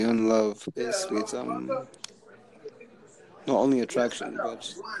in love, basically, it's not only attraction,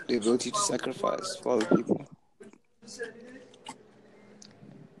 but the ability to sacrifice for other people.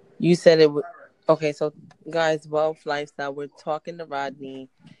 You said it would. Okay, so guys, Wealth Lifestyle, we're talking to Rodney.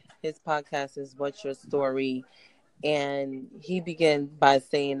 His podcast is What's Your Story? And he began by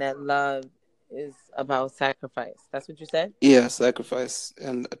saying that love is about sacrifice. That's what you said? Yeah, sacrifice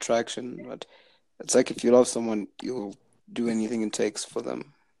and attraction, but it's like if you love someone, you'll do anything it takes for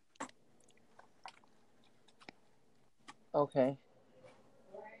them. Okay.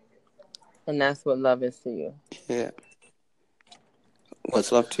 And that's what love is to you. Yeah.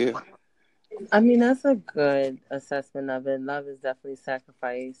 What's love to you? I mean, that's a good assessment of it. Love is definitely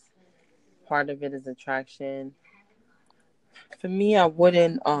sacrifice. Part of it is attraction. For me, I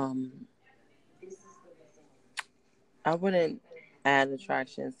wouldn't add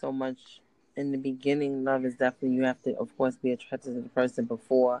attraction so much in the beginning. Love is definitely, you have to, of course, be attracted to the person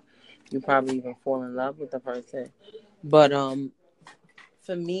before you probably even fall in love with the person. But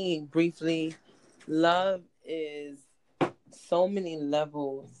for me, briefly, love is so many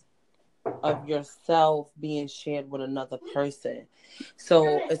levels of yourself being shared with another person.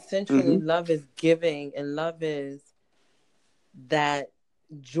 So essentially, Mm-hmm. love is giving, and love is that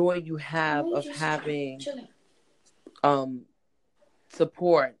joy you have of having um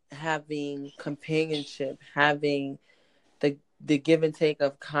support, having companionship, having the give and take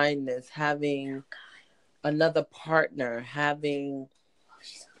of kindness, having another partner, having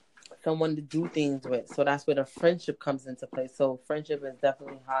someone to do things with. So that's where the friendship comes into play. So friendship is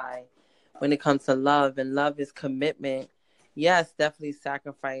definitely high when it comes to love, and love is commitment. Yes, definitely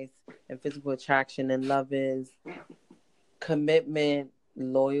sacrifice and physical attraction, and love is commitment,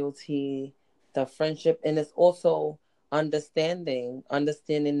 loyalty, the friendship, and it's also understanding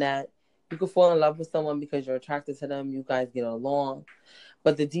that you could fall in love with someone because you're attracted to them, you guys get along,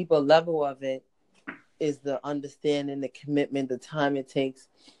 but the deeper level of it is the understanding, the commitment, the time it takes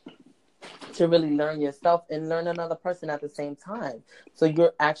to really learn yourself and learn another person at the same time. So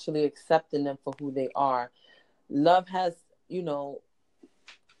you're actually accepting them for who they are. Love has, you know,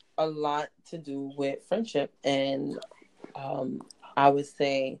 a lot to do with friendship, and um, I would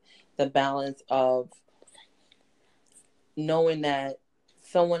say the balance of knowing that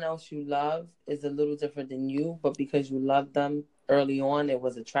someone else you love is a little different than you, but because you love them early on, it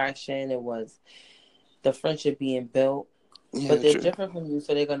was attraction, it was the friendship being built. But Yeah, they're true. different from you,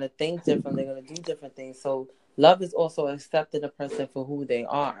 so they're gonna think different. They're gonna do different things. So love is also accepting a person for who they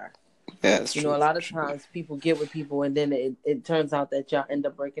are. Yeah, it's You know, true. a lot of True. times people get with people and then it turns out that y'all end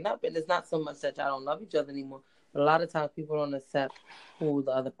up breaking up. And it's not so much that y'all don't love each other anymore, but a lot of times people don't accept who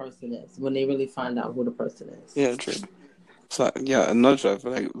the other person is when they really find out who the person is. Yeah, true. So yeah, I'm not sure. I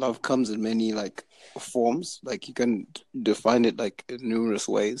feel like love comes in many like forms. Like you can define it like in numerous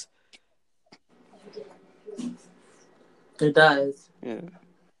ways. It does. Yeah.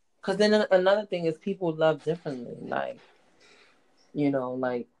 Because then another thing is people love differently. Like, you know,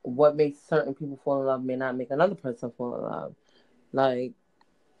 like what makes certain people fall in love may not make another person fall in love. Like,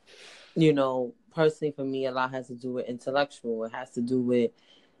 you know, personally for me, a lot has to do with intellectual. It has to do with,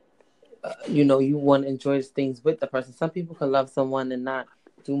 you know, you want to enjoy things with the person. Some people can love someone and not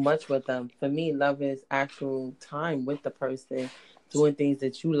do much with them. For me, love is actual time with the person, doing things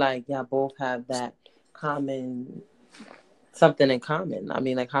that you like. Y'all both have that common, something in common. I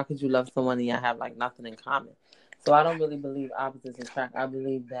mean, like, how could you love someone and y'all have like nothing in common? So I don't really believe opposites attract. I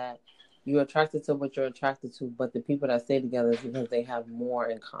believe that you're attracted to what you're attracted to, but the people that stay together is because they have more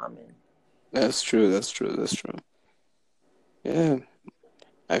in common. That's true. That's true. That's true. Yeah.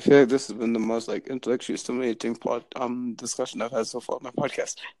 I feel like this has been the most like intellectually stimulating discussion I've had so far on my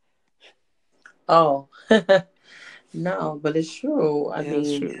podcast. Oh, no, but it's true. I Yeah, it's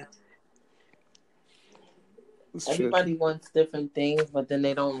mean, true. It's true. everybody wants different things, but then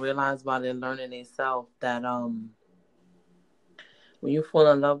they don't realize while they're learning themselves that when you fall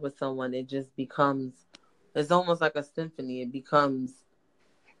in love with someone, it just becomes, it's almost like a symphony. It becomes,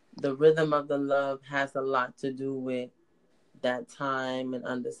 the rhythm of the love has a lot to do with that time and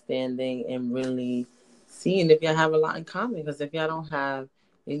understanding and really seeing if y'all have a lot in common. Because if y'all don't have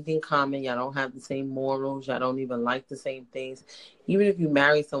anything common, y'all don't have the same morals, y'all don't even like the same things. Even if you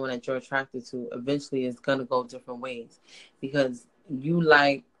marry someone that you're attracted to, eventually it's gonna go different ways. Because you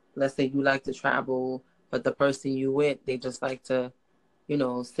like, let's say you like to travel, but the person you with, they just like to, you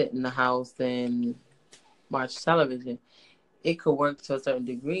know, sit in the house and watch television. It could work to a certain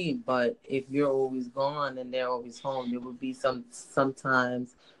degree, but if you're always gone and they're always home, there would be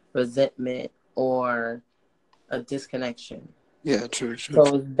sometimes resentment or a disconnection. Yeah, true, true.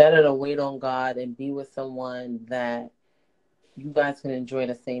 So it's better to wait on God and be with someone that you guys can enjoy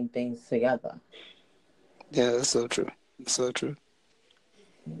the same things together. Yeah, that's so true. So true.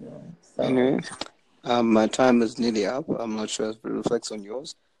 You know, so Anyway, my time is nearly up. I'm not sure if it reflects on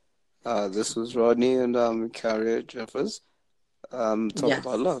yours. This was Rodney and Carrier Jeffers. Talk about yes,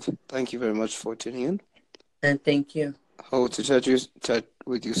 love. Thank you very much for tuning in. and thank you. Hope to chat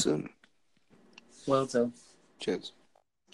with you soon. Will do. Cheers.